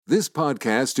This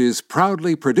podcast is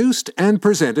proudly produced and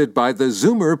presented by the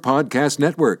Zoomer Podcast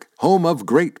Network, home of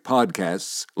great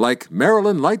podcasts like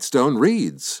Marilyn Lightstone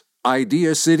Reads,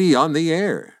 Idea City on the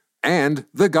Air, and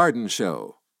The Garden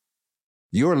Show.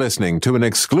 You're listening to an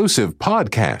exclusive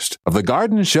podcast of The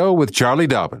Garden Show with Charlie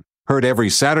Dobbin, heard every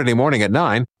Saturday morning at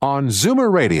 9 on Zoomer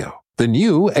Radio, the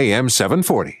new AM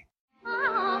 740.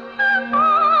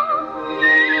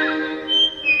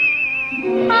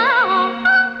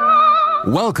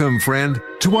 Welcome, friend,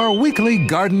 to our weekly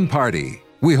garden party.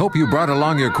 We hope you brought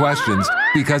along your questions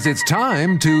because it's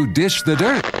time to dish the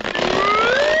dirt.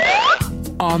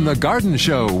 On The Garden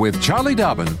Show with Charlie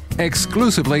Dobbin,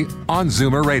 exclusively on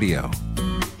Zoomer Radio.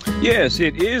 Yes,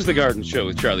 it is The Garden Show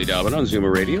with Charlie Dobbin on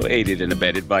Zoomer Radio, aided and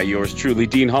abetted by yours truly,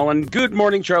 Dean Holland. Good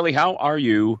morning, Charlie. How are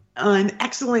you? I'm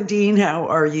excellent, Dean. How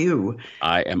are you?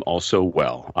 I am also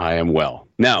well. I am well.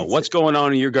 Now, what's going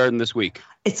on in your garden this week?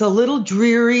 It's a little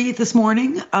dreary this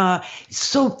morning.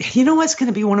 So you know what's going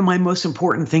to be one of my most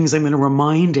important things I'm going to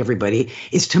remind everybody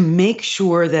is to make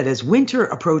sure that as winter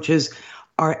approaches,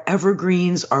 our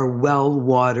evergreens are well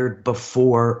watered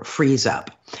before freeze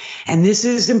up. And this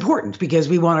is important because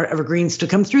we want our evergreens to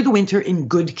come through the winter in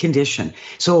good condition.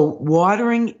 So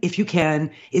watering, if you can,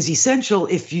 is essential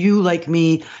if you, like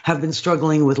me, have been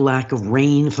struggling with lack of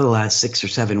rain for the last 6 or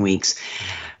 7 weeks.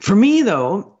 For me,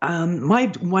 though,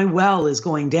 my well is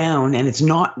going down and it's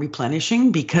not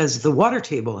replenishing because the water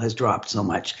table has dropped so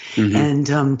much. Mm-hmm. And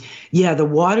the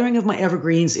watering of my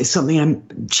evergreens is something I'm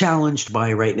challenged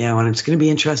by right now. And it's going to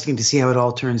be interesting to see how it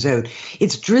all turns out.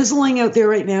 It's drizzling out there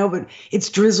right now, but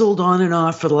it's drizzled on and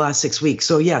off for the last 6 weeks.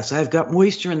 So yes, I've got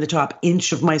moisture in the top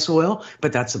inch of my soil,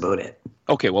 but that's about it.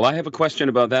 Okay, well, I have a question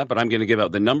about that, but I'm going to give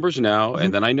out the numbers now,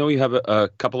 and then I know you have a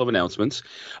couple of announcements.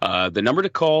 The number to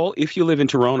call if you live in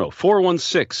Toronto,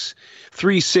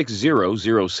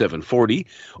 416-360-0740,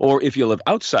 or if you live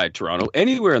outside Toronto,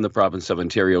 anywhere in the province of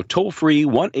Ontario, toll-free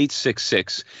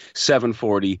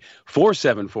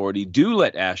 1-866-740-4740. Do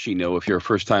let Ashley know if you're a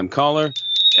first-time caller,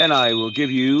 and I will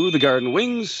give you the garden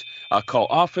wings. Call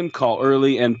often, call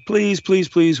early, and please, please,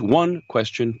 please, one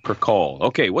question per call.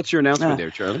 Okay, what's your announcement there,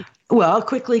 Charlie? Well,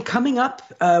 quickly, coming up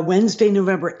Wednesday,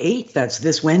 November 8th, that's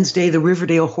this Wednesday, the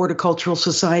Riverdale Horticultural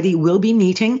Society will be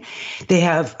meeting. They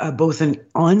have both an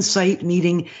on-site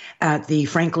meeting at the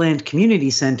Frankland Community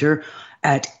Centre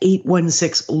at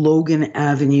 816 Logan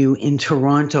Avenue in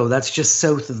Toronto. That's just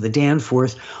south of the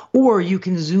Danforth. Or you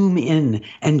can Zoom in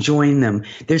and join them.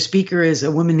 Their speaker is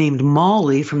a woman named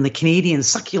Molly from the Canadian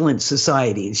Succulent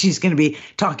Society. She's going to be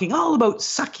talking all about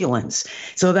succulents.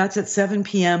 So that's at 7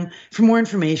 p.m. For more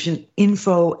information,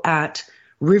 info at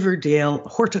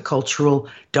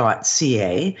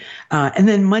riverdalehorticultural.ca. And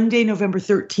then Monday, November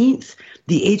 13th,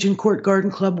 the Agincourt Garden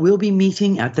Club will be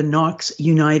meeting at the Knox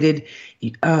United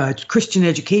Christian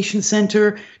Education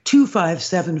Center,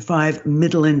 2575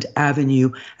 Midland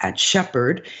Avenue at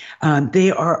Shepherd.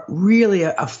 They are really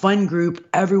a fun group.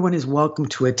 Everyone is welcome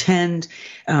to attend.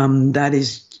 That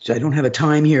is, I don't have a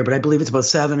time here, but I believe it's about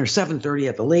 7 or 7:30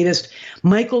 at the latest.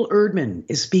 Michael Erdman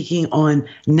is speaking on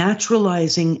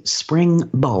naturalizing spring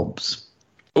bulbs.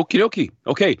 Okie dokie.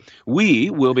 Okay,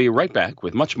 we will be right back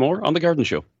with much more on The Garden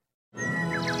Show.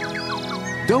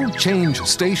 Don't change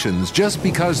stations just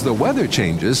because the weather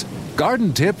changes.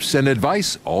 Garden tips and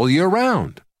advice all year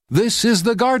round. This is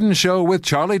The Garden Show with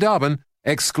Charlie Dobbin,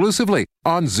 exclusively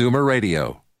on Zoomer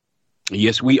Radio.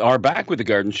 Yes, we are back with The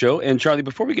Garden Show. And Charlie,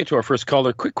 before we get to our first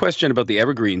caller, quick question about the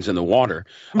evergreens and the water.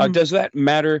 Does that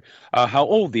matter how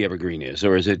old the evergreen is?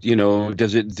 Or is it,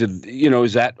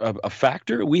 is that a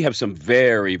factor? We have some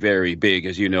very, very big,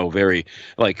 as you know, 40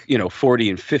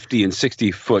 and 50 and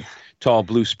 60 foot tall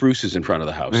blue spruces in front of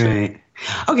the house. Right.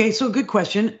 Okay, so good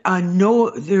question.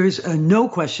 There's no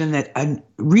question that a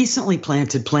recently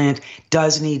planted plant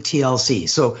does need TLC.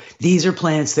 So these are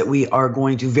plants that we are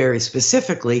going to very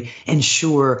specifically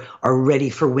ensure are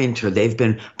ready for winter. They've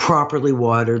been properly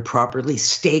watered, properly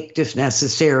staked if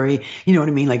necessary. You know what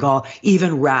I mean? Like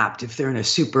even wrapped if they're in a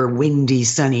super windy,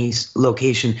 sunny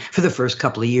location for the first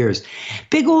couple of years.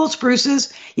 Big old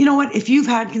spruces, you know what? If you've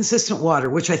had consistent water,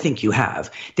 which I think you have,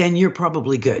 then you're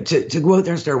probably good to go out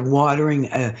there and start watering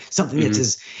something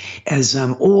that's as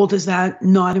old as that.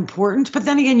 Not important. But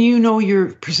then again, you know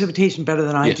your precipitation better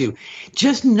than I do.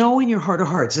 Just know in your heart of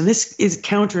hearts, and this is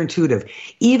counterintuitive,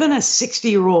 even a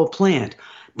 60-year-old plant,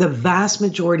 the vast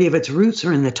majority of its roots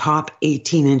are in the top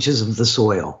 18 inches of the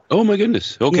soil. Oh, my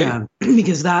goodness. Okay. Yeah,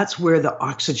 because that's where the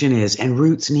oxygen is, and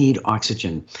roots need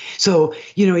oxygen. So,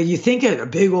 you think a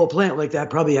big old plant like that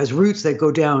probably has roots that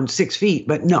go down 6 feet,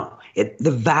 but no,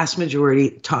 the vast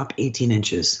majority, top 18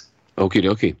 inches. Okie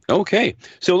dokie. Okay.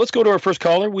 So let's go to our first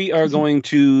caller. We are going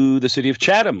to the city of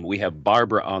Chatham. We have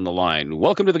Barbara on the line.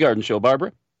 Welcome to the Garden Show,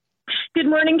 Barbara. Good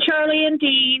morning, Charlie and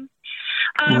Dean.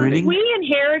 Morning. We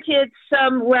inherited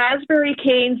some raspberry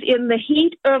canes in the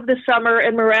heat of the summer,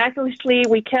 and miraculously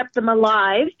we kept them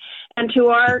alive. And to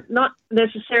our not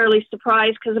necessarily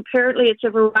surprise, because apparently it's a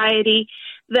variety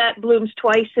that blooms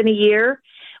twice in a year,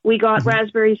 we got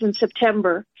raspberries in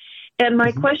September. And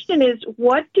my question is,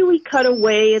 what do we cut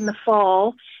away in the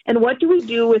fall, and what do we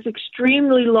do with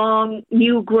extremely long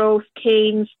new growth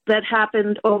canes that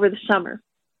happened over the summer?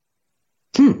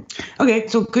 Okay,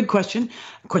 so good questions.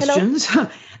 So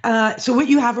what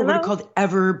you have are what are called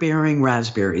everbearing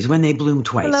raspberries when they bloom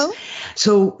twice. Hello?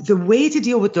 So the way to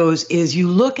deal with those is you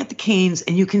look at the canes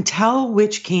and you can tell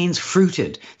which canes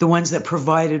fruited, the ones that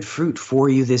provided fruit for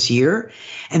you this year.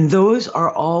 And those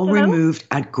are all removed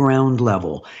at ground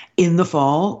level in the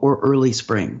fall or early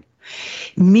spring.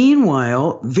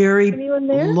 Meanwhile, very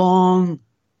long,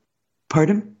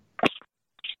 pardon?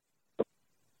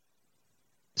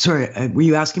 Sorry, were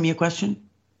you asking me a question?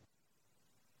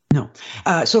 No.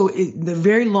 So the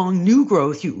very long new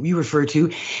growth you refer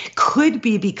to could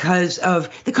be because of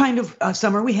the kind of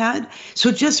summer we had.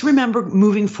 So just remember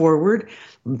moving forward,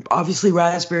 obviously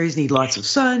raspberries need lots of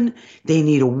sun. They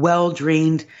need a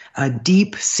well-drained,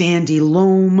 deep, sandy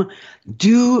loam.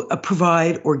 Do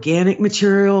provide organic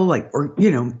material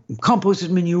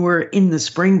composted manure in the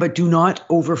spring, but do not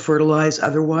over-fertilize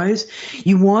otherwise.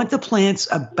 You want the plants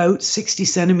about 60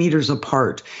 centimeters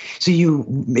apart. So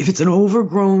if it's an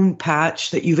overgrown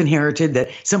patch that you've inherited that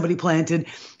somebody planted,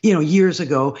 years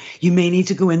ago, you may need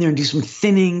to go in there and do some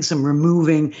thinning, some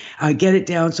removing, get it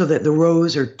down so that the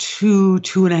rows are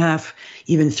 2.5,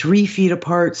 even 3 feet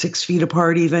apart, 6 feet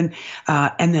apart even.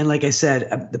 And then, like I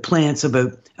said, the plants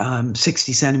about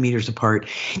 60 centimeters apart.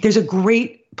 There's a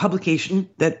great publication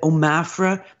that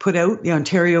OMAFRA put out, the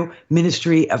Ontario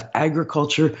Ministry of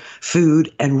Agriculture,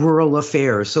 Food and Rural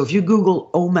Affairs. So if you Google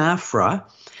OMAFRA,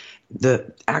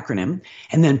 the acronym,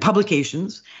 and then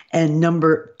publications, and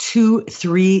number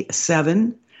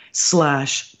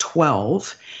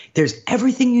 237/12, there's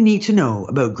everything you need to know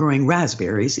about growing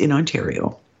raspberries in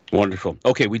Ontario. Wonderful.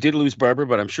 Okay, we did lose Barbara,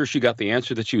 but I'm sure she got the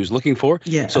answer that she was looking for.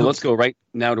 Yeah. So let's go right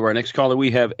now to our next caller.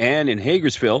 We have Anne in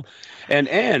Hagersville. And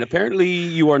Anne, apparently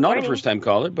you are not a first-time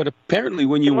caller, but apparently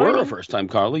when you were a first-time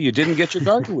caller, you didn't get your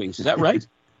garden wings. Is that right?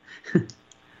 Good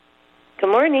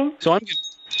morning.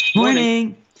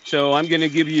 Morning. So I'm going to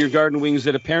give you your garden wings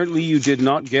that apparently you did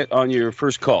not get on your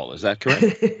first call. Is that correct?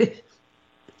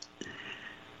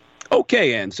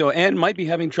 Okay, Anne. So Anne might be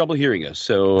having trouble hearing us.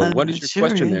 So what is your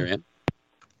question there, Anne?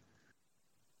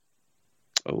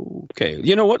 Okay.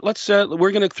 You know what?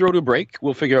 We're going to throw to a break.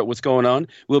 We'll figure out what's going on.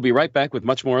 We'll be right back with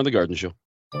much more on The Garden Show.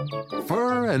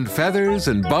 Fur and feathers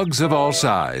and bugs of all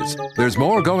size. There's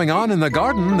more going on in the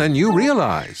garden than you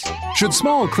realize. Should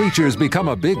small creatures become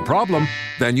a big problem,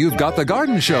 then you've got The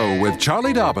Garden Show with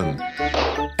Charlie Dobbin.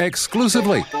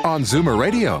 Exclusively on Zoomer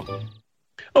Radio.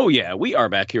 Oh, yeah, we are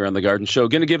back here on The Garden Show.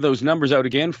 Going to give those numbers out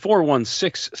again.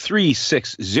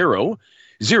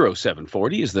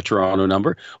 416-360-0740 is the Toronto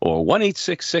number, or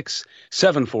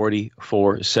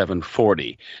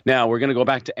 1-866-740-4740. Now, we're going to go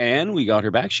back to Anne. We got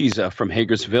her back. She's from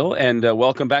Hagersville. And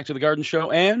welcome back to The Garden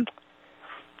Show. Anne?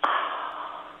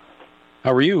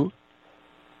 How are you?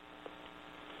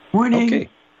 Morning. Okay.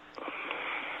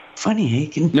 Funny,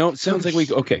 No, it sounds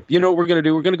like okay. You know what we're going to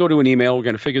do? We're going to go to an email. We're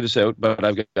going to figure this out, but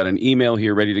I've got an email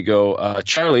here ready to go.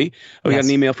 Charlie, we got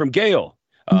an email from Gail,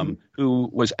 who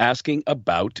was asking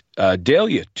about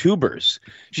dahlia tubers.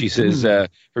 She says her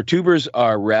tubers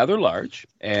are rather large,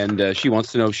 and she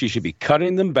wants to know if she should be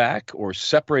cutting them back or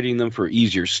separating them for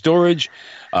easier storage,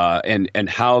 and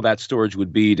how that storage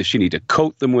would be. Does she need to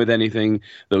coat them with anything?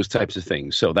 Those types of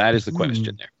things. So that is the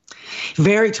question there.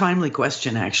 Very timely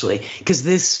question, actually, because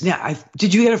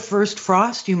did you get a first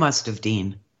frost? You must have,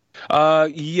 Dean.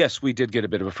 Yes, we did get a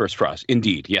bit of a first frost.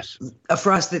 Indeed, yes. A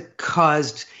frost that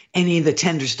caused any of the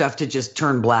tender stuff to just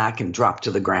turn black and drop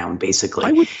to the ground, basically.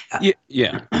 I would,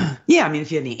 yeah. Yeah, I mean,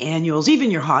 if you had any annuals,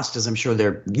 even your hostas, I'm sure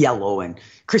they're yellow and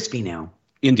crispy now.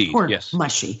 Indeed, or yes.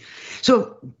 mushy.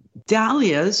 So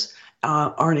dahlias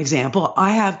are an example. I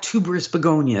have tuberous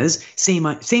begonias, same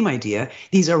idea.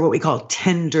 These are what we call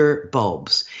tender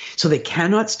bulbs. So they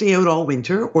cannot stay out all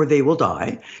winter or they will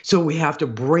die. So we have to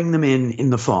bring them in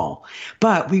the fall.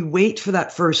 But we wait for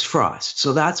that first frost.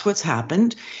 So that's what's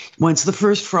happened. Once the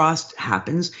first frost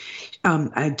happens,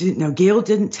 Gail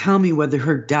didn't tell me whether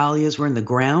her dahlias were in the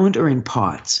ground or in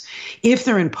pots. If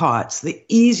they're in pots, the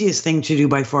easiest thing to do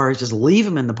by far is just leave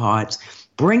them in the pots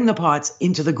bring the pots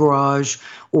into the garage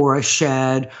or a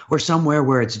shed or somewhere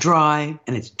where it's dry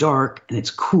and it's dark and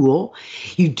it's cool.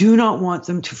 You do not want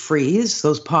them to freeze.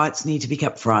 Those pots need to be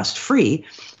kept frost free,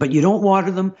 but you don't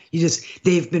water them.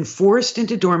 They've been forced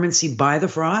into dormancy by the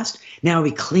frost. Now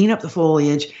we clean up the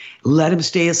foliage, let them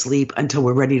stay asleep until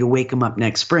we're ready to wake them up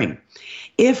next spring.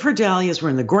 If her dahlias were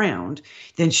in the ground,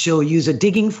 then she'll use a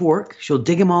digging fork. She'll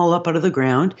dig them all up out of the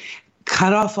ground,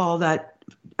 cut off all that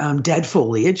dead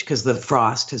foliage because the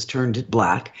frost has turned it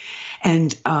black.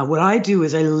 And what I do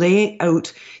is I lay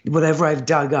out whatever I've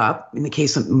dug up. In the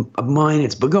case of mine,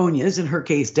 it's begonias. In her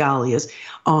case, dahlias,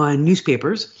 on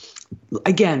newspapers.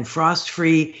 Again,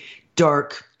 frost-free,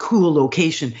 dark, cool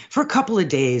location for a couple of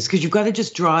days because you've got to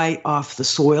just dry off the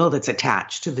soil that's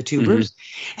attached to the tubers.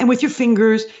 And with your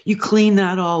fingers, you clean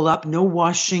that all up. No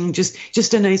washing,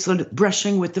 just a nice little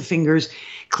brushing with the fingers,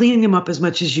 cleaning them up as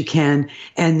much as you can.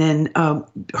 And then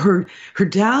her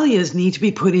dahlias need to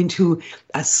be put into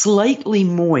a slightly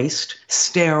moist,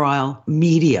 sterile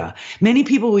media. Many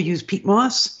people will use peat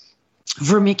moss.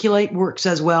 Vermiculite works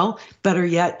as well. Better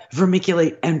yet,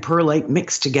 vermiculite and perlite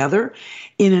mixed together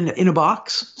in a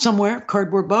box somewhere,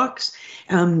 cardboard box.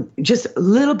 Just a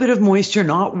little bit of moisture,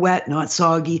 not wet, not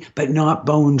soggy, but not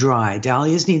bone dry.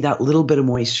 Dahlias need that little bit of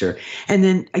moisture. And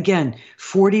then again,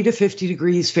 40 to 50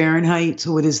 degrees Fahrenheit.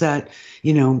 So what is that?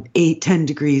 8-10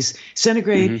 degrees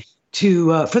centigrade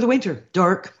for the winter.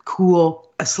 Dark, cool,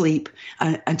 asleep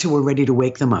until we're ready to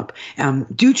wake them up.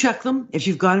 Do check them. If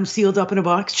you've got them sealed up in a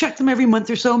box, check them every month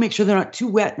or so. Make sure they're not too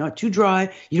wet, not too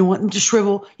dry. You don't want them to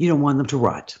shrivel. You don't want them to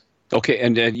rot. Okay,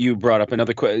 and you brought up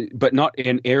another question, but not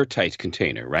an airtight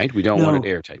container, right? We don't want it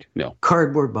airtight. No.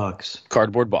 Cardboard box.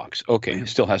 Cardboard box. Okay,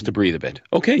 still has to breathe a bit.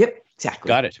 Okay. Yep, exactly.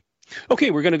 Got it.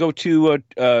 Okay, we're going to go to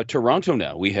Toronto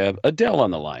now. We have Adele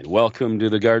on the line. Welcome to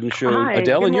the Garden Show. Hi,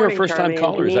 Adele, and you're a first-time Charlie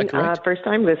caller, is that correct?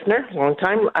 First-time listener,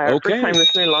 long-time. First-time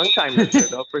listener, long-time listener,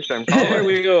 though. First-time caller. There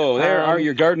we go. There are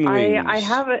your garden wings. I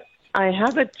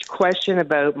have a question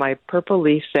about my purple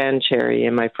leaf sandcherry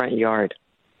in my front yard.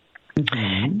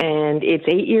 And it's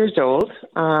 8 years old.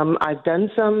 I've done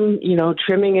some,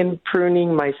 trimming and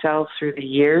pruning myself through the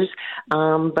years,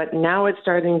 but now it's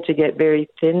starting to get very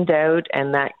thinned out,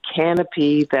 and that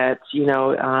canopy that,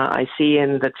 I see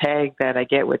in the tag that I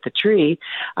get with the tree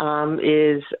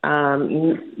is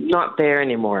not there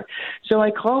anymore. So I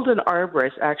called an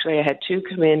arborist. Actually, I had two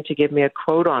come in to give me a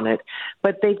quote on it,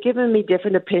 but they've given me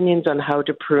different opinions on how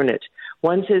to prune it.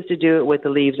 One says to do it with the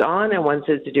leaves on, and one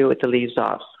says to do it with the leaves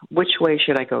off. Which way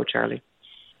should I go, Charlie?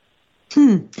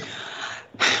 In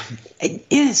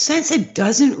a sense, it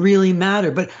doesn't really matter,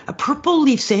 but a purple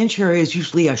leaf sandcherry is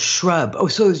usually a shrub. Oh,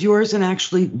 so has yours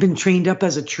actually been trained up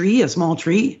as a tree, a small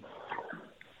tree?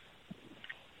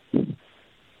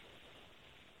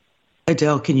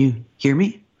 Adele, can you hear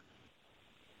me?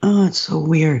 Oh, it's so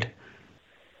weird.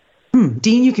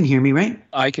 Dean, you can hear me, right?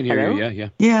 I can hear you, yeah.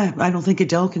 Yeah, I don't think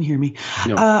Adele can hear me.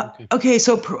 No. Okay,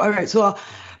 so, all right, so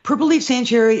purple leaf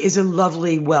sandcherry is a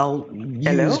lovely,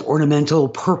 well-used, ornamental,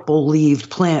 purple-leaved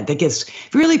plant that gets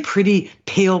really pretty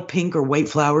pale pink or white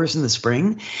flowers in the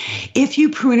spring. If you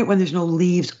prune it when there's no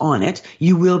leaves on it,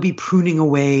 you will be pruning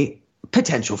away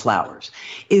potential flowers.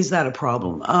 Is that a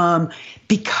problem?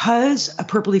 Because a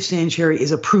purple leaf sandcherry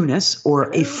is a prunus or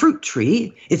a fruit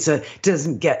tree, it's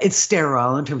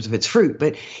sterile in terms of its fruit,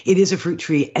 but it is a fruit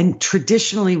tree. And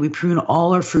traditionally we prune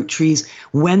all our fruit trees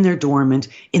when they're dormant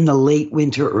in the late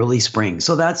winter, early spring.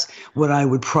 So that's what I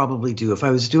would probably do. If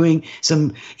I was doing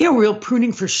some, real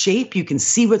pruning for shape, you can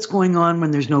see what's going on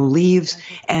when there's no leaves,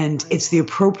 and it's the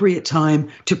appropriate time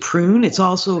to prune. It's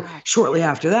also shortly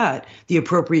after that, the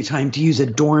appropriate time to use a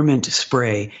dormant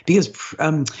spray, because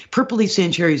purple leaf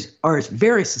sandcherries are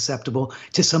very susceptible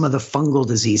to some of the fungal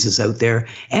diseases out there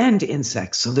and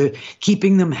insects. So they're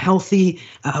keeping them healthy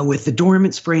with the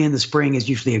dormant spray in the spring is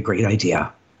usually a great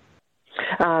idea.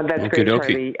 That's great,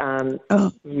 Charlie.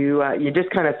 You just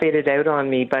kind of faded out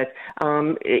on me, but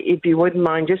if you wouldn't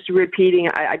mind just repeating,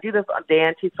 I do the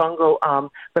antifungal,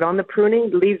 but on the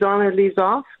pruning, leaves on or leaves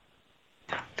off?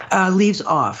 Leaves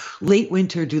off. Late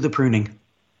winter, do the pruning.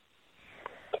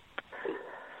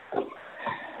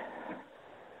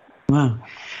 Wow.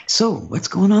 So what's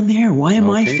going on there? Why am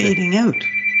I fading out?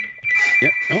 Yeah.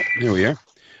 Oh, there we are.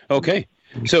 Okay.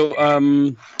 So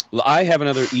I have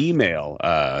another email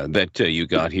that you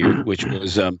got here, which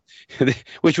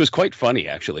was quite funny,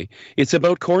 actually. It's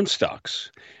about corn stalks.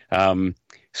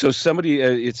 So somebody,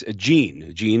 it's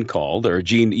Jean called, or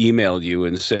Jean emailed you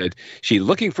and said she's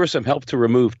looking for some help to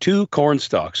remove 2 corn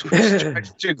stalks which started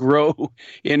to grow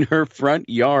in her front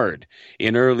yard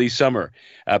in early summer.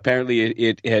 Apparently,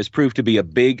 it has proved to be a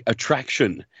big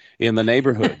attraction in the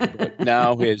neighborhood, but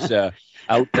now has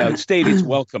outstayed its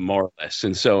welcome, more or less.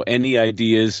 And so, any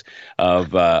ideas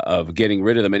of getting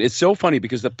rid of them? And it's so funny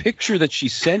because the picture that she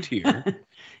sent here.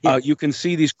 Yes. You can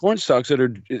see these corn stalks that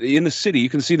are in the city. You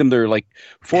can see them. They're like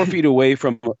 4 feet away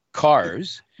from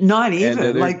cars. Not even.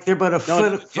 They're about a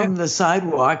foot from the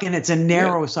sidewalk, and it's a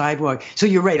narrow sidewalk. So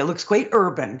you're right. It looks quite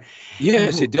urban.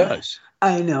 Yes, it does.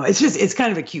 I know. It's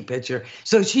kind of a cute picture.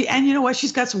 So and you know what?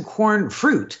 She's got some corn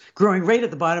fruit growing right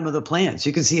at the bottom of the plants.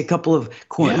 You can see a couple of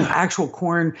actual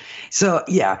corn. So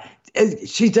yeah.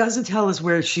 She doesn't tell us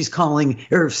where she's calling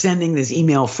or sending this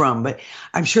email from, but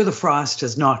I'm sure the frost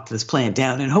has knocked this plant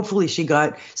down, and hopefully she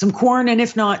got some corn, and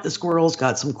if not, the squirrels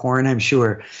got some corn, I'm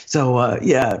sure. So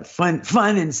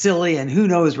fun and silly, and who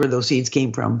knows where those seeds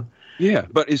came from. Yeah,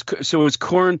 but is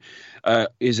corn,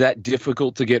 is that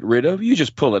difficult to get rid of? You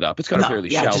just pull it up. It's got a fairly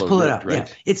shallow just pull it up. Right? Yeah,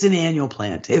 it's an annual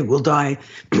plant. It will die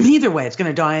either way. It's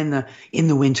going to die in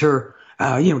the winter,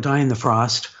 die in the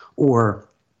frost, or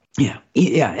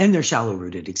and they're shallow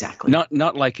rooted, exactly. Not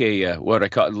like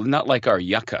not like our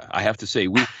yucca. I have to say,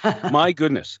 my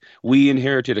goodness, we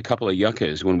inherited a couple of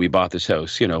yuccas when we bought this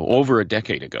house, over a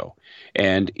decade ago,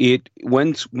 and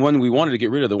when we wanted to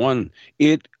get rid of the one,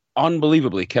 it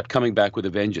unbelievably kept coming back with a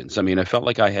vengeance. I mean, I felt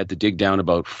like I had to dig down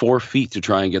about 4 feet to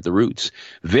try and get the roots.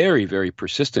 Very, very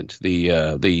persistent.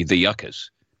 The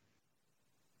yuccas.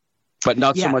 But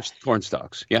not so much corn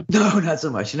stalks, yeah? No, not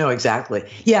so much. No, exactly.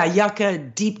 Yeah, yucca,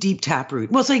 deep taproot.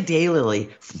 Well, it's like daylily,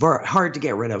 hard to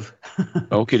get rid of.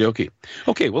 Okie dokie.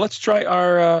 Okay, well, let's try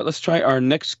our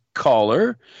next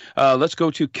caller. Let's go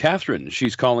to Catherine.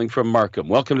 She's calling from Markham.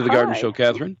 Welcome to the Garden Show,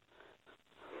 Catherine.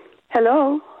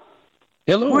 Hello.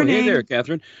 Hello. Morning. Hey there,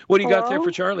 Catherine. What do you got there for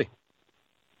Charlie?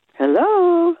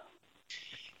 Hello.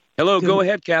 Hello. Go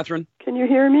ahead, Catherine. Can you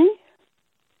hear me?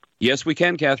 Yes, we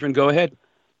can, Catherine. Go ahead.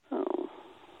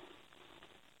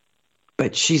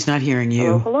 But she's not hearing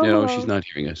you. Hello. No, she's not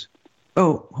hearing us.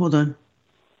 Oh, hold on.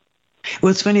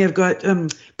 Well, it's funny. I've got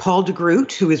Paul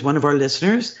DeGroot, who is one of our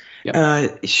listeners.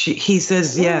 Yep. He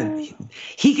says,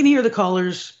 he can hear the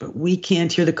callers, but we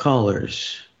can't hear the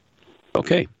callers.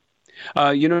 Okay.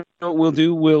 You know what we'll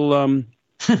do? We'll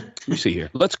let me see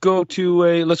here. We're going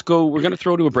to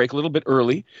throw to a break a little bit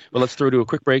early, but let's throw to a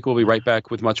quick break. We'll be right back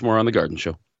with much more on The Garden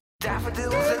Show.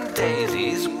 Daffodils and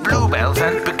daisies, bluebells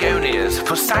and begonias,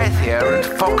 forsythia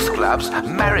and foxgloves,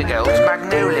 marigolds,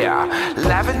 magnolia,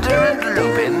 lavender and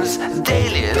lupins,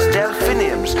 dahlias,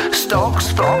 delphiniums,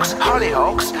 stalks, phlox,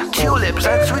 hollyhocks, tulips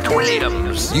and sweet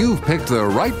williams. You've picked the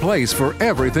right place for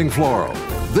everything floral.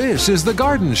 This is The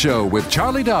Garden Show with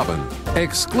Charlie Dobbin,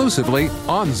 exclusively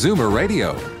on Zoomer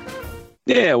Radio.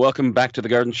 Yeah, welcome back to The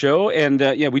Garden Show. And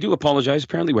we do apologize.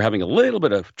 Apparently, we're having a little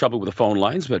bit of trouble with the phone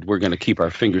lines, but we're going to keep our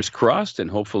fingers crossed, and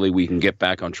hopefully we can get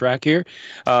back on track here.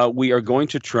 We are going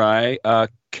to try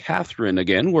Catherine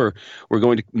again. We're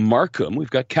going to Markham. We've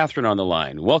got Catherine on the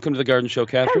line. Welcome to The Garden Show,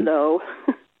 Catherine. Hello.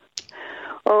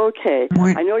 Okay.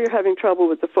 I know you're having trouble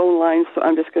with the phone lines, so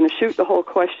I'm just going to shoot the whole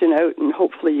question out, and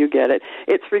hopefully you get it.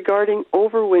 It's regarding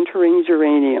overwintering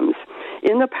geraniums.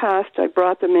 In the past, I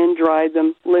brought them in, dried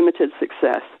them, limited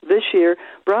success. This year,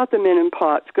 brought them in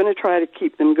pots, going to try to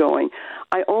keep them going.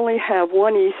 I only have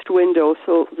one east window,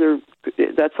 so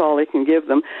that's all I can give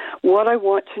them. What I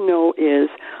want to know is,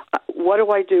 what do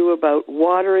I do about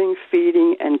watering,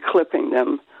 feeding, and clipping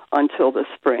them until the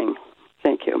spring?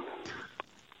 Thank you.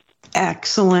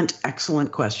 Excellent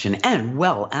question. And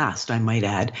well asked, I might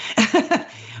add.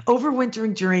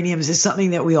 Overwintering geraniums is something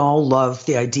that we all love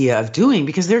the idea of doing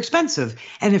because they're expensive.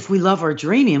 And if we love our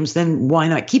geraniums, then why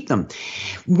not keep them?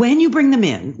 When you bring them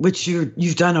in, which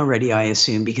you've done already, I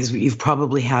assume, because you've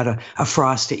probably had a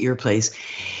frost at your place,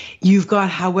 you've got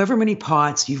however many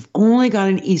pots, you've only got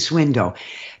an east window.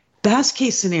 Best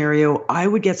case scenario, I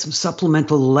would get some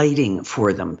supplemental lighting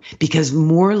for them because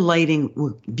more lighting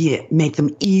would make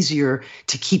them easier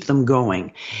to keep them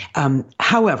going.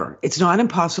 However, it's not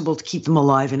impossible to keep them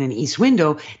alive in an east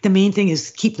window. The main thing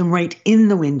is keep them right in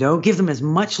the window. Give them as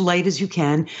much light as you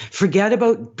can. Forget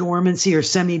about dormancy or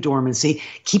semi-dormancy.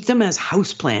 Keep them as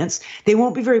houseplants. They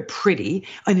won't be very pretty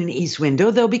on an east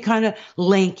window. They'll be kind of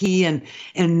lanky and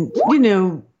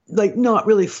like not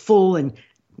really full and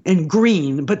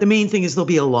green, but the main thing is they'll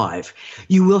be alive.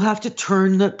 You will have to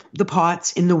turn the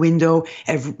pots in the window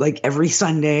every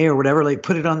Sunday or whatever, like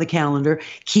put it on the calendar.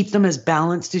 Keep them as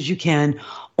balanced as you can.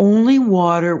 only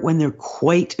water when they're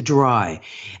quite dry.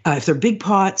 If they're big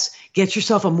pots, get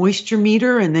yourself a moisture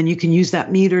meter, and then you can use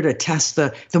that meter to test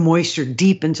the moisture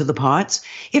deep into the pots.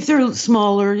 If they're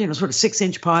smaller, sort of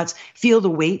 6-inch pots, feel the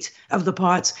weight of the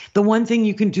pots. The one thing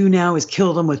you can do now is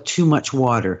kill them with too much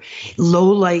water. Low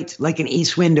light, like an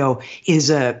east window, is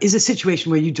a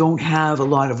situation where you don't have a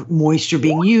lot of moisture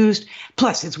being used.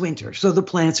 Plus, it's winter, so the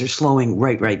plants are slowing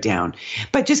right down.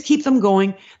 But just keep them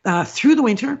going through the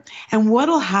winter. And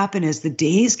what'll happen is the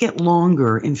days get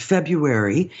longer in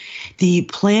February. The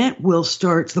plants will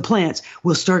start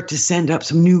to send up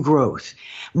some new growth.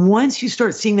 Once you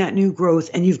start seeing that new growth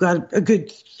and you've got a good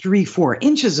 3-4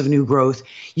 inches of new growth,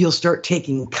 you'll start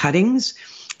taking cuttings.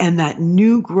 And that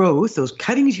new growth, those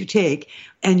cuttings you take,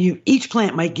 and each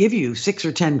plant might give you 6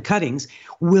 or 10 cuttings,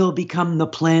 will become the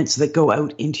plants that go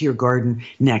out into your garden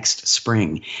next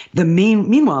spring.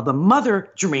 Meanwhile, the mother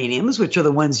geraniums, which are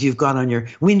the ones you've got on your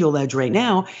window ledge right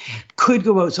now, could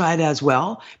go outside as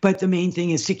well. But the main thing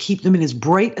is to keep them in as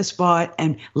bright a spot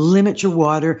and limit your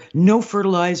water. No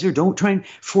fertilizer. Don't try and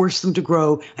force them to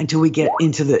grow until we get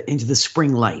into the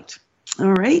spring light.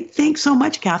 All right. Thanks so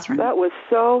much, Catherine. That was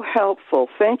so helpful.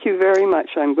 Thank you very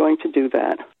much. I'm going to do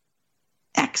that.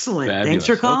 Excellent. Fabulous. Thanks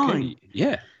for calling. Okay.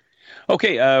 Yeah.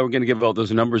 Okay, we're going to give out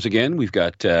those numbers again. We've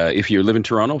got, if you live in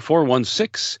Toronto,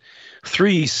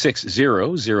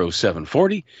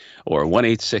 416-360-0740 or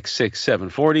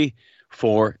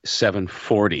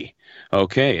 1-866-740-4740.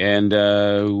 Okay, and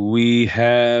I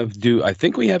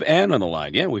think we have Anne on the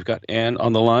line. Yeah, we've got Anne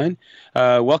on the line.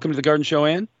 Welcome to the Garden Show,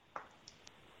 Anne.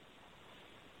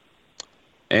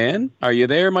 Anne, are you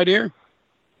there, my dear?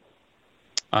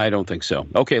 I don't think so.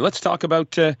 Okay, let's talk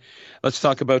about our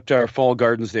fall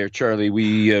gardens there, Charlie.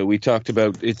 We've talked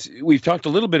a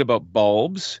little bit about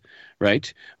bulbs,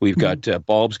 right? We've got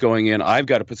bulbs going in. I've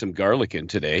got to put some garlic in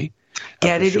today.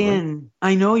 Get it in.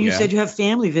 I know you said you have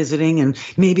family visiting and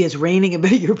maybe it's raining a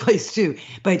bit at your place too.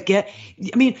 But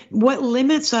what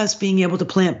limits us being able to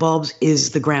plant bulbs is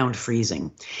the ground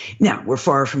freezing. Now, we're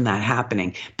far from that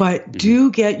happening. But do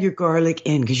get your garlic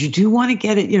in because you do want to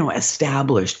get it,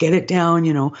 established. Get it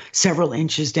down, several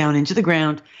inches down into the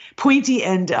ground. Pointy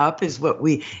end up is what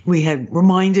we had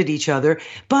reminded each other.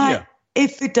 But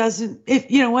if it doesn't,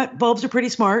 bulbs are pretty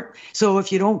smart. So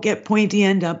if you don't get pointy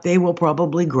end up, they will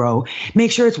probably grow.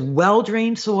 Make sure it's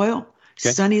well-drained soil,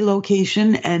 sunny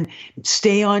location, and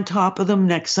stay on top of them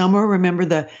next summer. Remember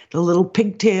the little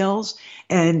pigtails,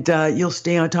 and you'll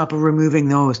stay on top of removing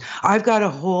those. I've got a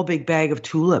whole big bag of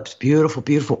tulips, beautiful,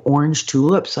 beautiful orange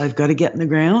tulips I've got to get in the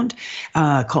ground,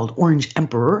 called Orange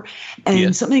Emperor,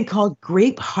 and something called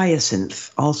grape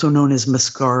hyacinth, also known as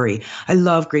muscari. I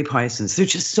love grape hyacinths. They're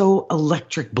just so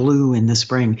electric blue in the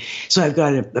spring. So I've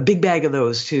got a big bag of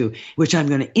those too, which I'm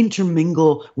going to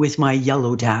intermingle with my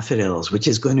yellow daffodils, which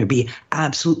is going to be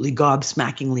absolutely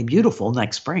gobsmackingly beautiful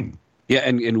next spring. Yeah,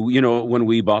 and when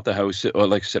we bought the house,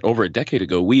 like I said, over a decade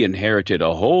ago, we inherited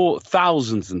a whole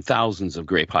thousands and thousands of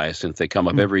grape hyacinths. They come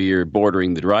up every year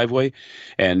bordering the driveway,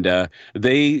 and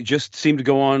they just seem to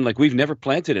go on like we've never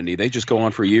planted any. They just go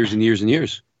on for years and years and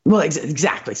years. Well,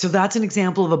 exactly. So that's an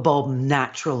example of a bulb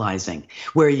naturalizing,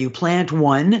 where you plant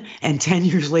one and 10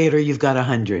 years later you've got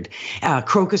 100.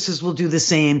 Crocuses will do the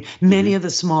same. Many of the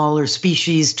smaller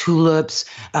species, tulips,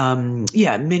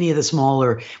 many of the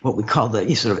smaller, what we call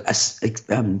the sort of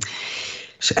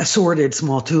assorted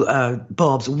small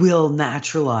bulbs will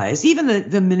naturalize. Even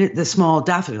the small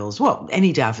daffodils, well,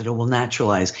 any daffodil will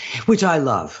naturalize, which I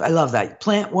love. I love that.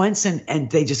 Plant once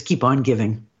and they just keep on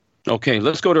giving. Okay,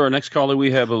 let's go to our next caller.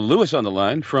 We have Lewis on the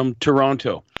line from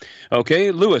Toronto. Okay,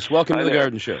 Lewis, welcome to the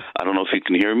Garden Show. I don't know if you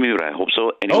can hear me, but I hope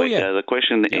so. Anyway, the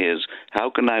question is,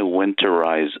 how can I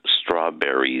winterize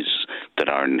strawberries that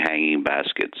are in hanging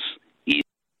baskets?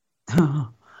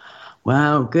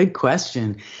 Wow, good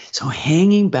question. So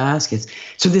hanging baskets.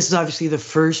 So this is obviously the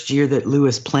first year that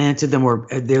Lewis planted them, or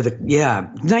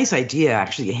nice idea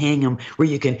actually. You hang them where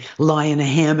you can lie in a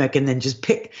hammock and then just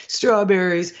pick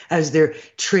strawberries as they're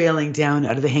trailing down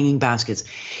out of the hanging baskets.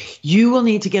 You will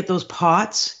need to get those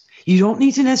pots. You don't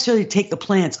need to necessarily take the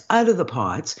plants out of the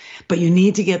pots, but you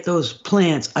need to get those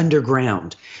plants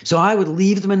underground. So I would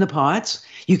leave them in the pots.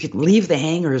 You could leave the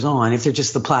hangers on if they're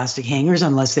just the plastic hangers,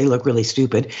 unless they look really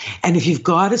stupid. And if you've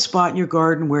got a spot in your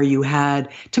garden where you had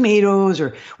tomatoes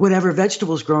or whatever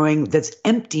vegetables growing that's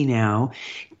empty now,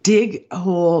 dig a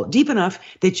hole deep enough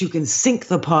that you can sink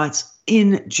the pots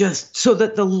in just so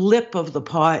that the lip of the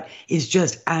pot is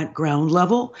just at ground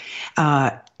level.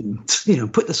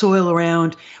 Put the soil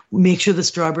around, make sure the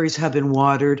strawberries have been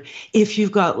watered. If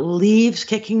you've got leaves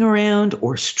kicking around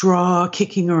or straw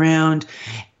kicking around,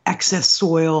 excess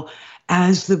soil,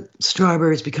 as the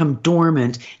strawberries become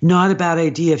dormant, not a bad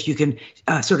idea if you can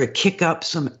sort of kick up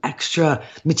some extra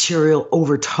material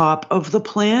over top of the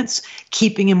plants,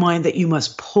 keeping in mind that you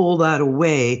must pull that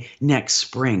away next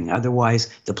spring.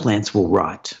 Otherwise, the plants will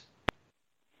rot.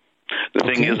 The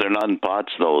thing is, they're not in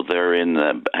pots, though. They're in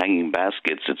hanging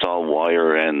baskets. It's all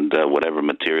wire and whatever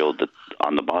material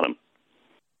on the bottom.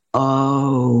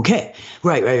 Okay.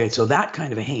 Right. So that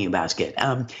kind of a hanging basket.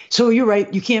 So you're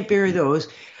right. You can't bury those.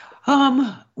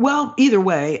 Well, either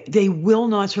way, they will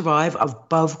not survive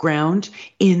above ground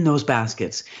in those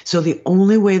baskets. So the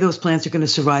only way those plants are going to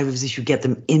survive is if you get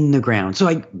them in the ground.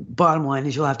 So bottom line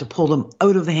is you'll have to pull them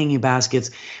out of the hanging baskets,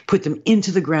 put them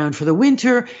into the ground for the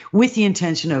winter with the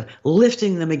intention of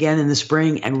lifting them again in the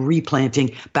spring and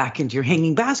replanting back into your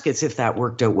hanging baskets if that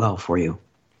worked out well for you.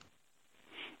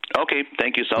 Okay,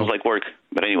 thank you. Sounds like work.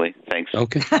 But anyway, thanks.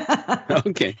 Okay.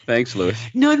 Okay, thanks, Louis.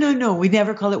 No. We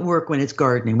never call it work when it's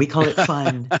gardening. We call it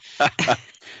fun.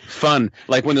 Fun,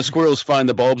 like when the squirrels find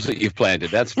the bulbs that you've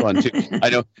planted. That's fun too. I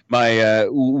know my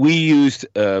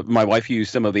wife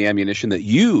used some of the ammunition that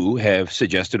you have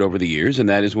suggested over the years, and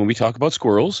that is when we talk about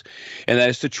squirrels, and that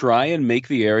is to try and make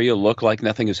the area look like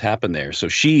nothing has happened there. So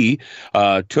she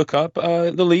took up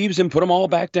the leaves and put them all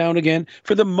back down again.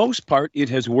 For the most part, it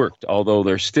has worked, although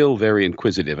they're still very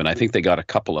inquisitive, and I think they got a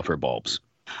couple of her bulbs.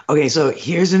 Okay, so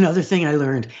here's another thing I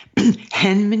learned.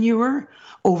 Hen manure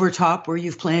over top where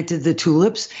you've planted the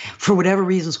tulips. For whatever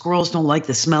reason, squirrels don't like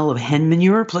the smell of hen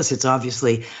manure. Plus, it's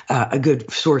obviously a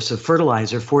good source of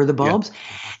fertilizer for the bulbs.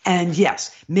 Yeah. And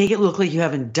yes, make it look like you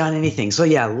haven't done anything. So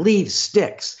yeah, leaves,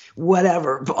 sticks,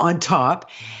 whatever on top,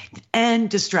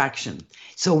 and distraction.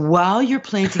 So while you're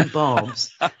planting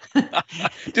bulbs,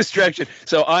 distraction.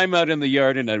 So I'm out in the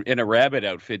yard in a rabbit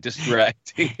outfit,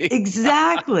 distracting.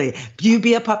 Exactly. You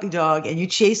be a puppy dog and you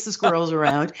chase the squirrels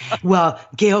around. Well,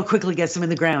 Gail quickly gets them in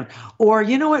the ground. Or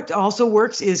you know what also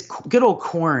works is good old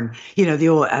corn. The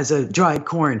old as a dried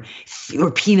corn or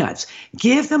peanuts.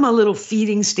 Give them a little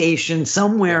feeding station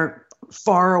somewhere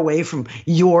far away from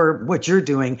what you're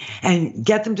doing, and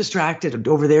get them distracted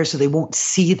over there so they won't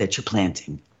see that you're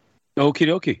planting. Okie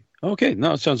dokie. Okay,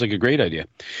 no, it sounds like a great idea.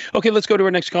 Okay, let's go to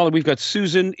our next caller. We've got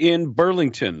Susan in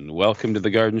Burlington. Welcome to the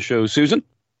Garden Show, Susan.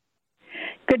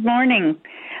 Good morning.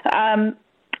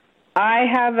 I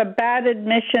have a bad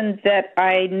admission that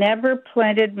I never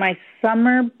planted my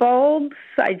summer bulbs.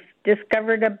 I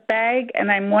discovered a bag,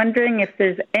 and I'm wondering if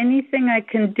there's anything I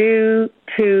can do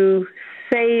to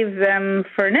save them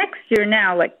for next year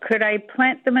now. Like, could I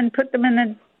plant them and put them in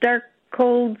a dark,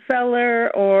 cold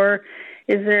cellar, or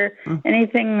is there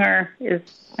anything, or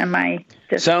am I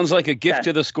just... Sounds like a gift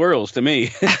to the squirrels to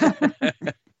me.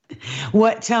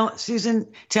 Susan,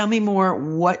 tell me more.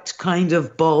 What kind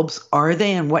of bulbs are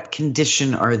they and what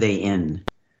condition are they in?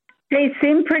 They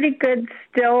seem pretty good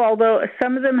still, although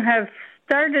some of them have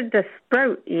started to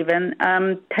sprout even.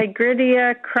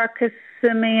 Tigridia,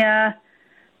 crocosmia,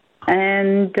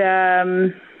 and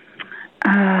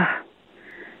I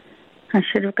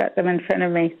should have got them in front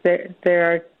of me.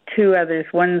 There are two others.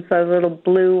 One's a little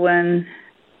blue one,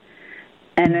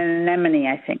 and an anemone,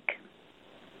 I think.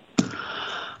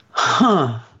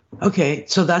 Huh. Okay,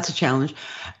 so that's a challenge.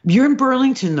 You're in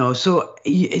Burlington, though, so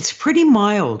it's pretty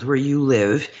mild where you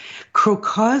live.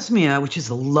 Crocosmia, which is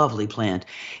a lovely plant,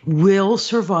 will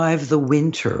survive the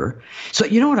winter. So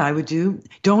you know what I would do?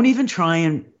 Don't even try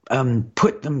and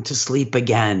put them to sleep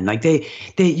again. Like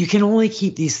you can only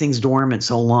keep these things dormant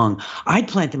so long. I'd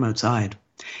plant them outside.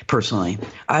 Personally,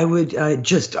 I would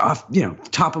just off,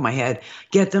 top of my head,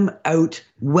 get them out,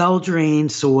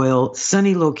 well-drained soil,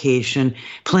 sunny location,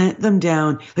 plant them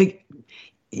down.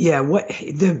 What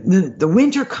the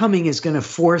winter coming is going to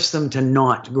force them to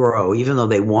not grow, even though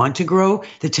they want to grow.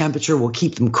 The temperature will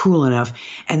keep them cool enough,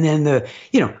 and then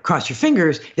cross your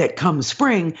fingers that come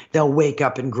spring they'll wake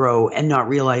up and grow and not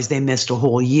realize they missed a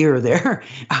whole year there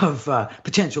of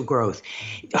potential growth.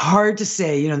 Hard to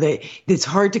say. It's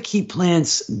hard to keep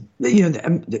plants.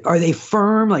 Are they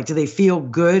firm? Like, do they feel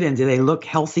good and do they look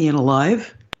healthy and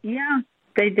alive? Yeah,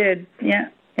 they did. Yeah,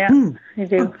 they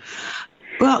do.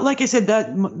 Well, like I said,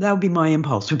 that would be my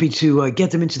impulse, would be to get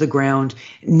them into the ground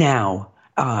now,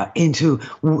 even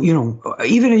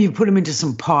if you put them into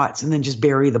some pots and then just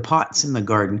bury the pots in the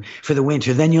garden for the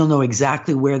winter, then you'll know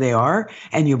exactly where they are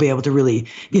and you'll be able to really,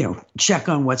 check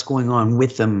on what's going on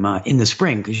with them in the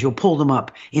spring, because you'll pull them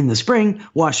up in the spring,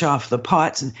 wash off the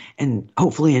pots and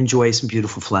hopefully enjoy some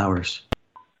beautiful flowers.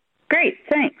 Great,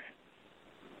 thanks.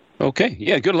 Okay.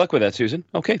 Yeah, good luck with that, Susan.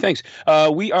 Okay, thanks.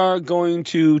 We are going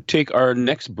to take our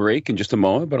next break in just a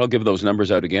moment, but I'll give those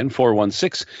numbers out again,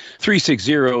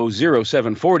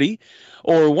 416-360-0740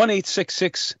 or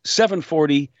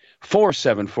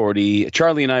 1-866-740-4740.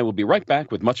 Charlie and I will be right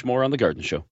back with much more on The Garden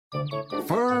Show.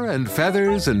 Fur and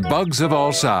feathers and bugs of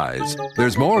all size.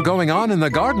 There's more going on in the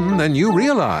garden than you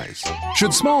realize.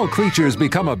 Should small creatures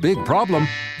become a big problem,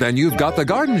 then you've got The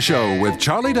Garden Show with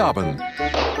Charlie Dobbin.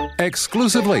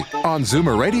 Exclusively on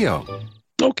Zoomer Radio.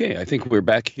 Okay, I think we're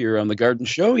back here on The Garden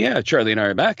Show. Yeah, Charlie and I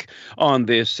are back on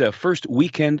this first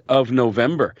weekend of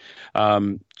November.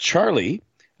 Charlie,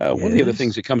 one of the other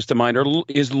things that comes to mind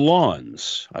is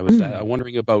lawns. I was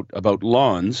wondering about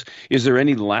lawns. Is there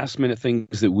any last-minute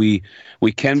things that we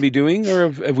can be doing,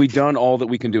 or have we done all that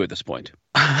we can do at this point?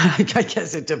 I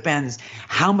guess it depends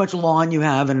how much lawn you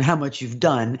have and how much you've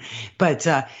done. But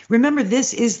remember,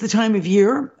 this is the time of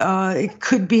year. It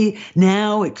could be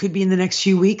now, it could be in the next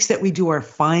few weeks that we do our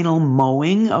final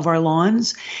mowing of our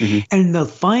lawns. Mm-hmm. And the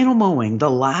final mowing, the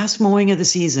last mowing of the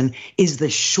season, is the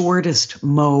shortest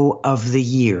mow of the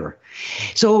year.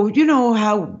 So you know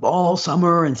how all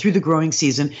summer and through the growing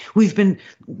season, we've been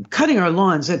cutting our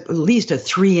lawns at least a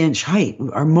 3-inch height.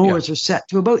 Our mowers are set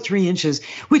to about 3 inches,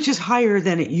 which is higher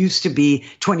than it used to be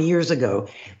 20 years ago.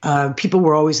 People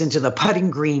were always into the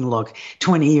putting green look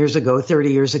 20 years ago,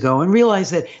 30 years ago, and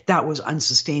realized that that was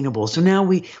unsustainable. So now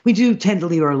we do tend to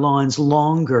leave our lawns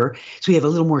longer. So we have a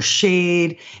little more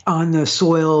shade on the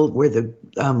soil where the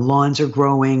lawns are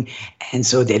growing, and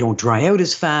so they don't dry out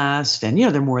as fast, and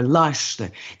they're more lush.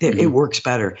 It works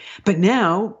better. But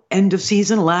now, end of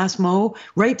season, last mow,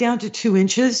 right down to 2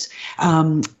 inches.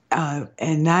 And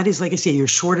that is, like I say, your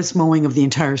shortest mowing of the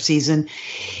entire season.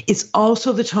 It's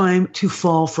also the time to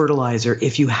fall fertilizer.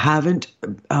 If you haven't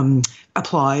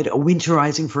applied a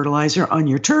winterizing fertilizer on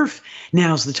your turf,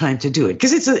 now's the time to do it,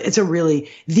 because it's a really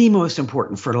the most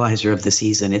important fertilizer of the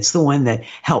season. It's the one that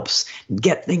helps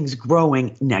get things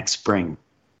growing next spring.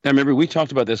 Now, remember, we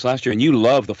talked about this last year, and you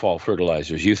love the fall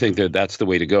fertilizers. You think that that's the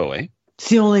way to go, eh? It's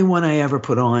the only one I ever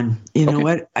put on. You know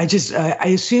what? I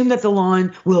assume that the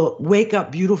lawn will wake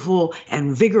up beautiful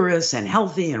and vigorous and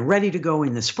healthy and ready to go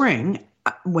in the spring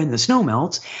when the snow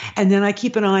melts. And then I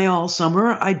keep an eye all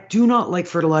summer. I do not like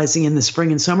fertilizing in the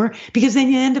spring and summer, because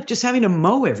then you end up just having to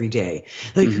mow every day.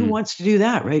 Like, who wants to do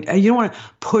that, right? You don't want to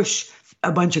push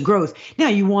a bunch of growth. Now,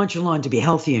 you want your lawn to be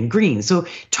healthy and green. So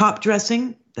top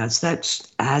dressing, that's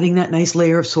adding that nice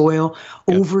layer of soil,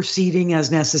 overseeding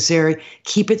as necessary,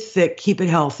 keep it thick, keep it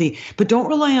healthy, but don't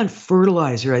rely on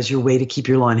fertilizer as your way to keep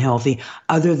your lawn healthy,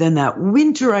 other than that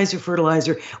winterizer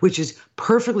fertilizer, which is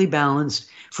perfectly balanced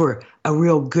for a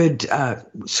real good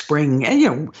spring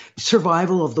and,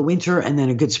 survival of the winter, and then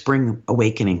a good spring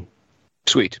awakening.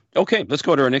 Sweet. Okay, let's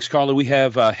go to our next caller. We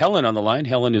have Helen on the line.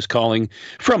 Helen is calling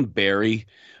from Barrie.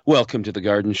 Welcome to the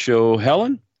Garden Show,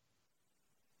 Helen.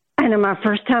 And I'm a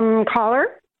first-time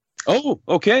caller. Oh,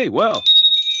 okay. Well,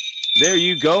 there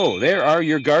you go. There are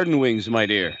your garden wings, my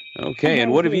dear. Okay,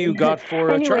 and what have you got for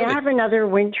Charlie? Anyway, I have another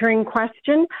wintering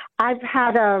question. I've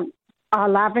had a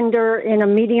lavender in a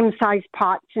medium-sized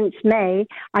pot since May.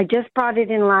 I just brought it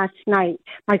in last night.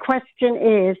 My question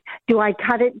is, do I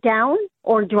cut it down,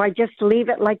 or do I just leave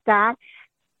it like that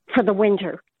for the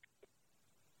winter?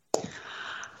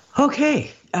 Okay,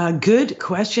 good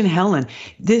question, Helen.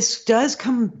 This does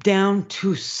come down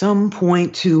to some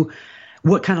point to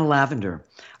what kind of lavender.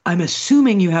 I'm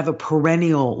assuming you have a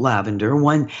perennial lavender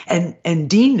one, and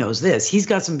Dean knows this. He's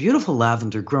got some beautiful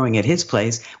lavender growing at his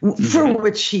place, for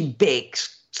which he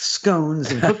bakes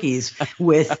scones and cookies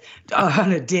with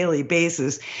on a daily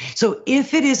basis. So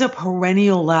if it is a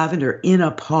perennial lavender in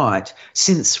a pot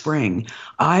since spring,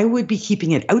 I would be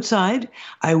keeping it outside.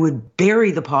 I would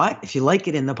bury the pot. If you like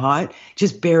it in the pot,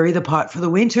 just bury the pot for the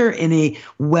winter in a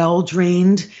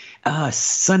well-drained,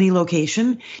 sunny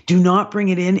location. Do not bring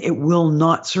it in. It will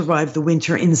not survive the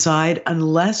winter inside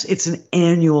unless it's an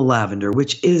annual lavender,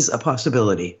 which is a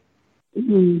possibility.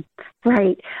 Mm-hmm.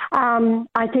 Right.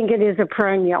 I think it is a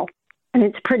perennial, and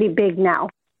it's pretty big now.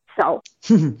 So.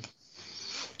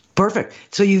 Perfect.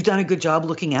 So you've done a good job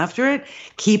looking after it.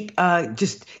 Keep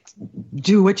just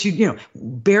do what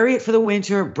bury it for the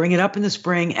winter, bring it up in the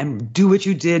spring, and do what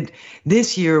you did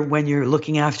this year when you're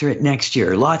looking after it next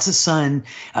year. Lots of sun.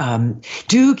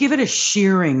 Do give it a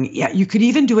shearing. Yeah, you could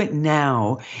even do it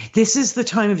now. This is the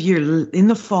time of year in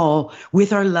the fall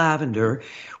with our lavender.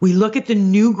 We look at the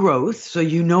new growth, so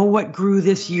you know what grew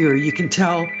this year. You can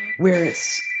tell where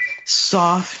it's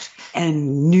soft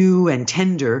and new and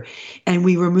tender, and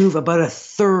we remove about a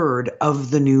third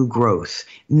of the new growth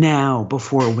now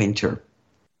before winter.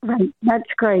 Right. That's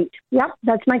great. Yep.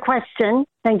 That's my question.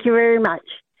 Thank you very much.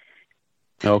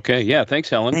 Okay. Yeah. Thanks,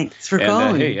 Helen. Thanks for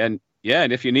calling. Hey, and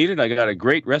if you need it, I got a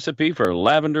great recipe for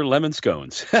lavender lemon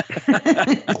scones.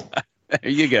 There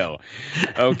you go.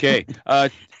 Okay.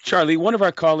 Charlie, one of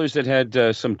our callers that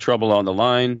had some trouble on the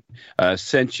line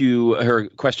sent you her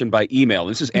question by email.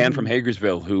 This is Anne from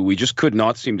Hagersville, who we just could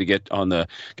not seem to get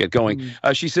going.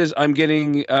 She says,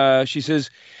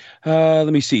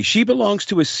 let me see. She belongs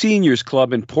to a seniors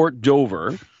club in Port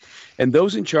Dover, and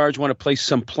those in charge want to place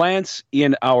some plants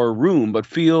in our room, but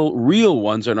feel real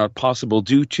ones are not possible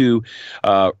due to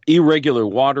irregular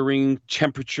watering,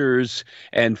 temperatures,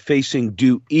 and facing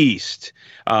due east.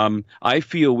 I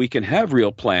feel we can have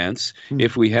real plants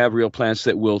if we have real plants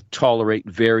that will tolerate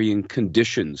varying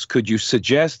conditions. Could you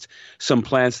suggest some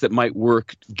plants that might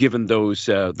work given those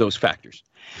factors?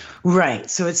 Right.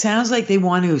 So it sounds like they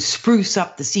want to spruce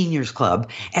up the seniors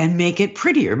club and make it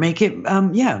prettier, make it,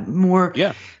 more,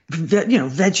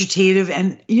 vegetative.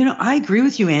 And, I agree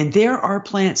with you, Anne. There are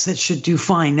plants that should do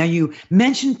fine. Now, you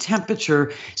mentioned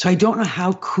temperature, so I don't know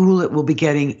how cool it will be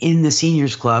getting in the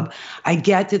seniors club. I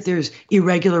get that there's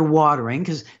irregular watering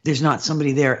because there's not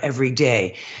somebody there every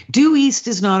day. Due east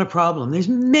is not a problem. There's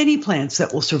many plants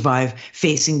that will survive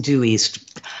facing due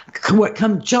east. What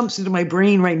jumps into my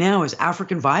brain right now is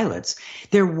African violets.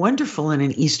 They're wonderful in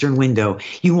an eastern window.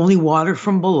 You only water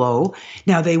from below.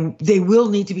 Now, they will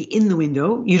need to be in the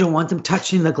window. You don't want them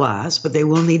touching the glass, but they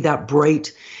will need that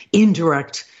bright,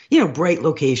 indirect, bright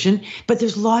location. But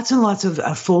there's lots and lots of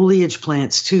foliage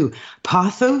plants too.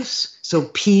 Pothos, so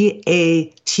Pathos.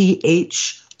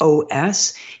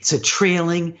 It's a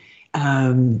trailing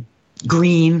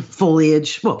green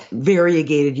foliage,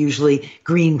 variegated usually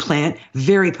green plant,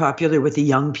 very popular with the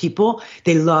young people.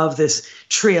 They love this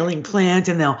trailing plant,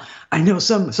 and I know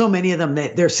so many of them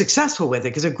that they're successful with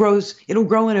it because it'll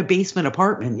grow in a basement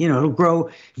apartment. It'll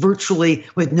grow virtually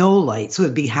with no light, so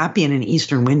it'd be happy in an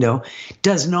eastern window.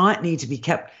 Does not need to be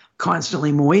kept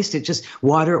constantly moist. It just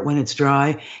water it when it's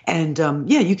dry. And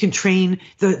you can train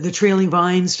the trailing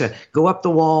vines to go up the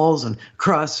walls and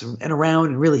across and around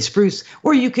and really spruce.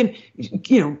 Or you can,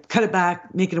 cut it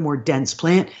back, make it a more dense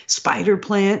plant. Spider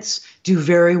plants do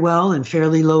very well in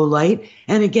fairly low light.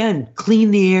 And again, clean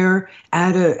the air,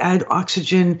 add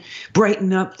oxygen,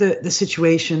 brighten up the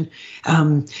situation.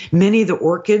 Many of the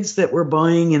orchids that we're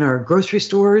buying in our grocery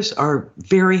stores are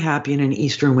very happy in an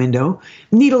eastern window.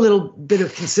 Need a little bit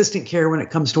of consistent care when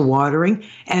it comes to watering.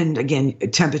 And again,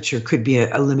 temperature could be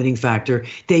a limiting factor.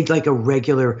 They'd like a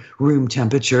regular room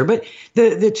temperature. But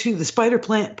the spider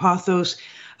plant, pothos,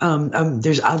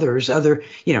 there's other,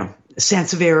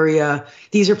 Sansevieria.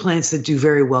 These are plants that do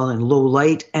very well in low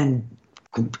light and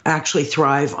actually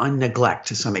thrive on neglect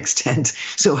to some extent.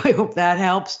 So I hope that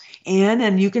helps, Anne,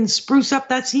 and you can spruce up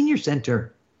that senior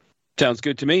center. Sounds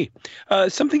good to me.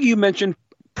 Something you mentioned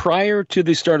prior to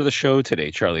the start of the show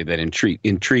today, Charlie, that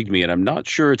intrigued me, and I'm not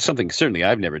sure it's something certainly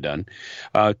I've never done,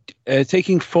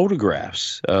 taking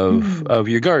photographs of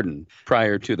your garden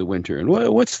prior to the winter. And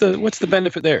what's the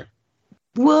benefit there?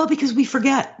 Well, because we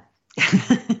forget.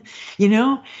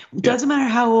 It doesn't matter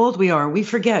how old we are. We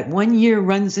forget. One year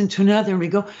runs into another and we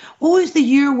go, what was the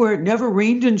year where it never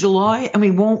rained in July? And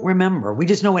we won't remember. We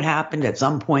just know what happened at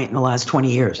some point in the last 20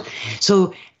 years.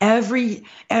 So I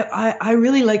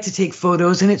really like to take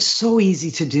photos, and it's so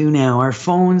easy to do now. Our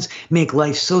phones make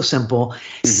life so simple.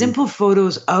 Mm-hmm. Simple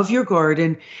photos of your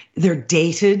garden. They're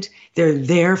dated. They're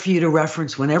there for you to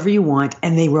reference whenever you want,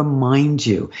 and they remind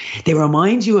you. They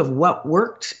remind you of what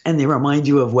worked, and they remind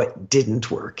you of what didn't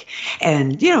work.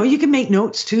 And, you can make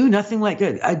notes too. Nothing like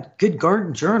a good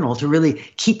garden journal to really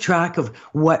keep track of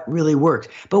what really worked.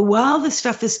 But while the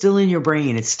stuff is still in your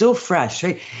brain, it's still fresh,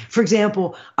 right? For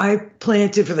example, I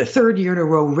planted for the third year in a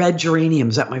row red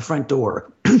geraniums at my front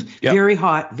door. Yep. Very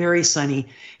hot, very sunny,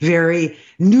 very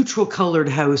neutral colored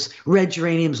house. Red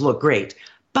geraniums look great.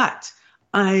 But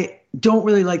I don't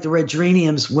really like the red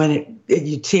geraniums when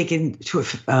you take into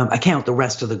account the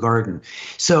rest of the garden.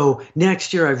 So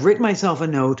next year, I've written myself a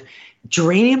note.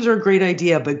 Geraniums are a great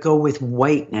idea, but go with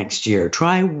white next year.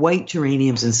 Try white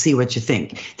geraniums and see what you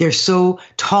think. They're so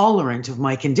tolerant of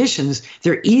my conditions.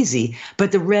 They're easy,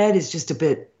 but the red is just a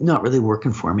bit not really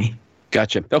working for me.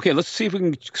 Gotcha. Okay, let's see if we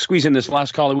can squeeze in this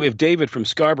last caller. We have David from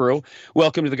Scarborough.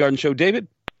 Welcome to the Garden Show, David.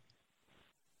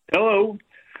 Hello.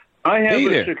 I have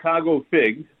a Chicago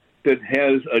fig that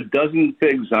has a dozen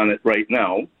figs on it right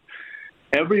now.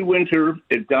 Every winter,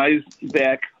 it dies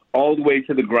back all the way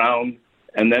to the ground,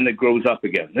 and then it grows up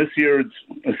again. This year,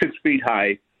 it's 6 feet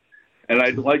high, and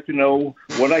I'd like to know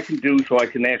what I can do so I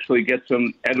can actually get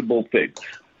some edible figs.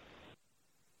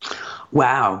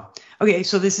 Wow. Okay,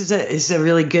 so this is a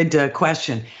really good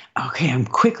question. Okay, I'm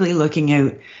quickly looking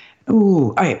out. Ooh,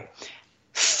 all right.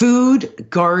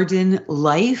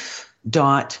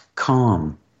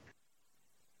 foodgardenlife.com.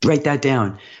 Write that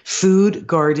down.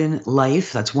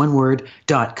 foodgardenlife, that's one word,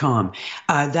 .com.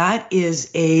 That is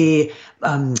a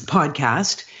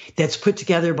podcast that's put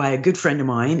together by a good friend of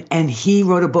mine, and he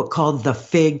wrote a book called The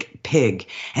Fig Pig,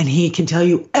 and he can tell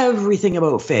you everything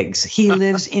about figs. He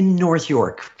lives in North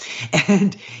York,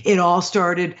 and it all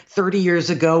started 30 years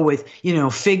ago with,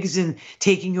 figs and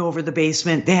taking over the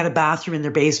basement. They had a bathroom in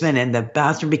their basement, and the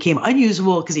bathroom became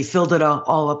unusable because he filled it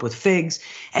all up with figs,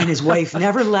 and his wife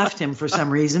never left him for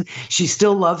some reason. She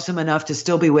still loves him enough to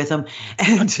still be with him,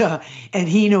 and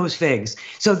he knows figs.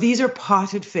 So these are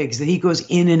potted figs that he goes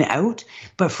in and out,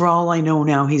 but for all I know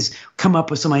now, he's come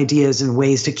up with some ideas and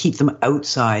ways to keep them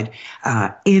outside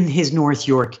in his North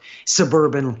York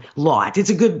suburban lot. It's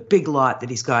a good big lot that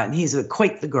he's got, and he's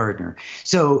quite the gardener.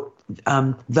 So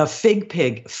The Fig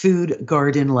Pig,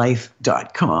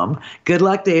 foodgardenlife.com. Good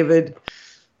luck, David.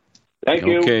 Thank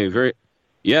you. Okay,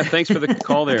 thanks for the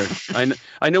call there.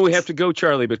 I know we have to go,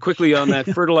 Charlie, but quickly on that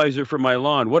fertilizer for my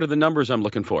lawn, what are the numbers I'm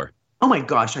looking for? Oh my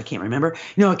gosh, I can't remember.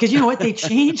 No, because you know what? They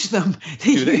changed them.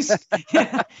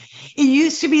 It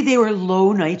used to be they were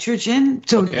low nitrogen.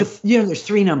 So, there's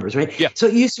three numbers, right? Yeah. So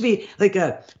it used to be like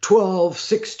a 12,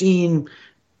 16.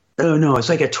 Oh, no, it's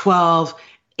like a 12,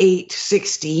 8,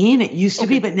 16. It used to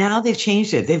be, but now they've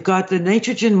changed it. They've got the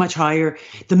nitrogen much higher.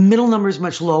 The middle number is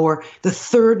much lower. The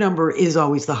third number is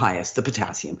always the highest, the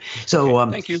potassium. So,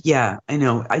 thank you. Yeah, I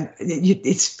know.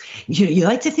 You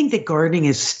like to think that gardening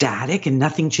is static and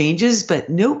nothing changes, but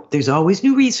nope, there's always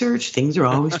new research. Things are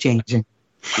always changing.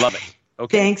 Love it.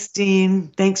 Okay. Thanks,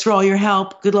 Dean. Thanks for all your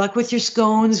help. Good luck with your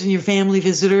scones and your family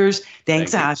visitors.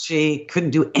 Thanks, Ashley. Couldn't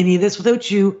do any of this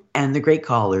without you and the great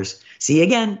callers. See you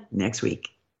again next week.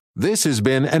 This has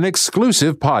been an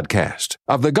exclusive podcast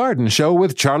of The Garden Show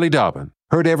with Charlie Dobbin.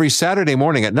 Heard every Saturday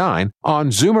morning at 9 on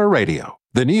Zoomer Radio,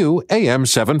 the new AM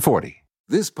 740.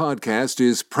 This podcast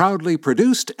is proudly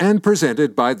produced and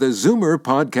presented by the Zoomer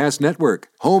Podcast Network,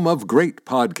 home of great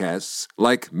podcasts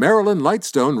like Marilyn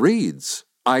Lightstone Reads,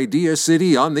 Idea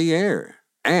City on the Air,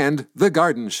 and The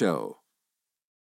Garden Show.